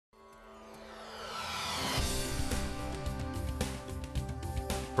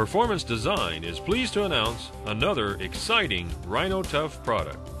Performance Design is pleased to announce another exciting Rhin-O-Tuff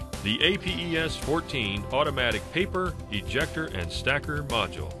product, the APES-14 Automatic Paper, Ejector, and Stacker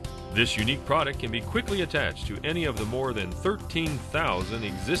Module. This unique product can be quickly attached to any of the more than 13,000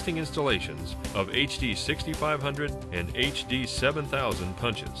 existing installations of HD 6500 and HD 7000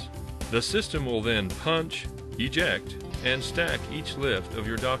 punches. The system will then punch, eject, and stack each lift of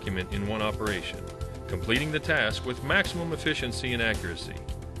your document in one operation, completing the task with maximum efficiency and accuracy.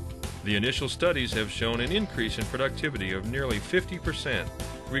 The initial studies have shown an increase in productivity of nearly 50%,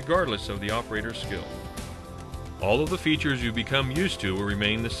 regardless of the operator's skill. All of the features you become used to will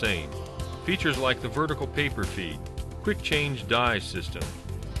remain the same. Features like the vertical paper feed, quick change die system,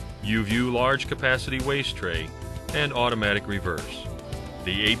 U-View large capacity waste tray, and automatic reverse.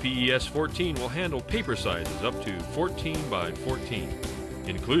 The APES-14 will handle paper sizes up to 14 by 14,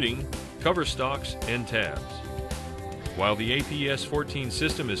 including cover stocks and tabs. While the APES-14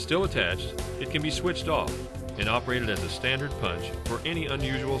 system is still attached, it can be switched off and operated as a standard punch for any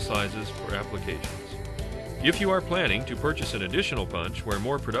unusual sizes or applications. If you are planning to purchase an additional punch where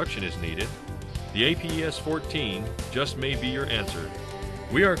more production is needed, the APES-14 just may be your answer.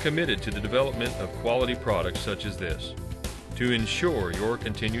 We are committed to the development of quality products such as this to ensure your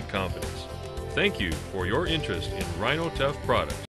continued confidence. Thank you for your interest in Rhin-O-Tuff products.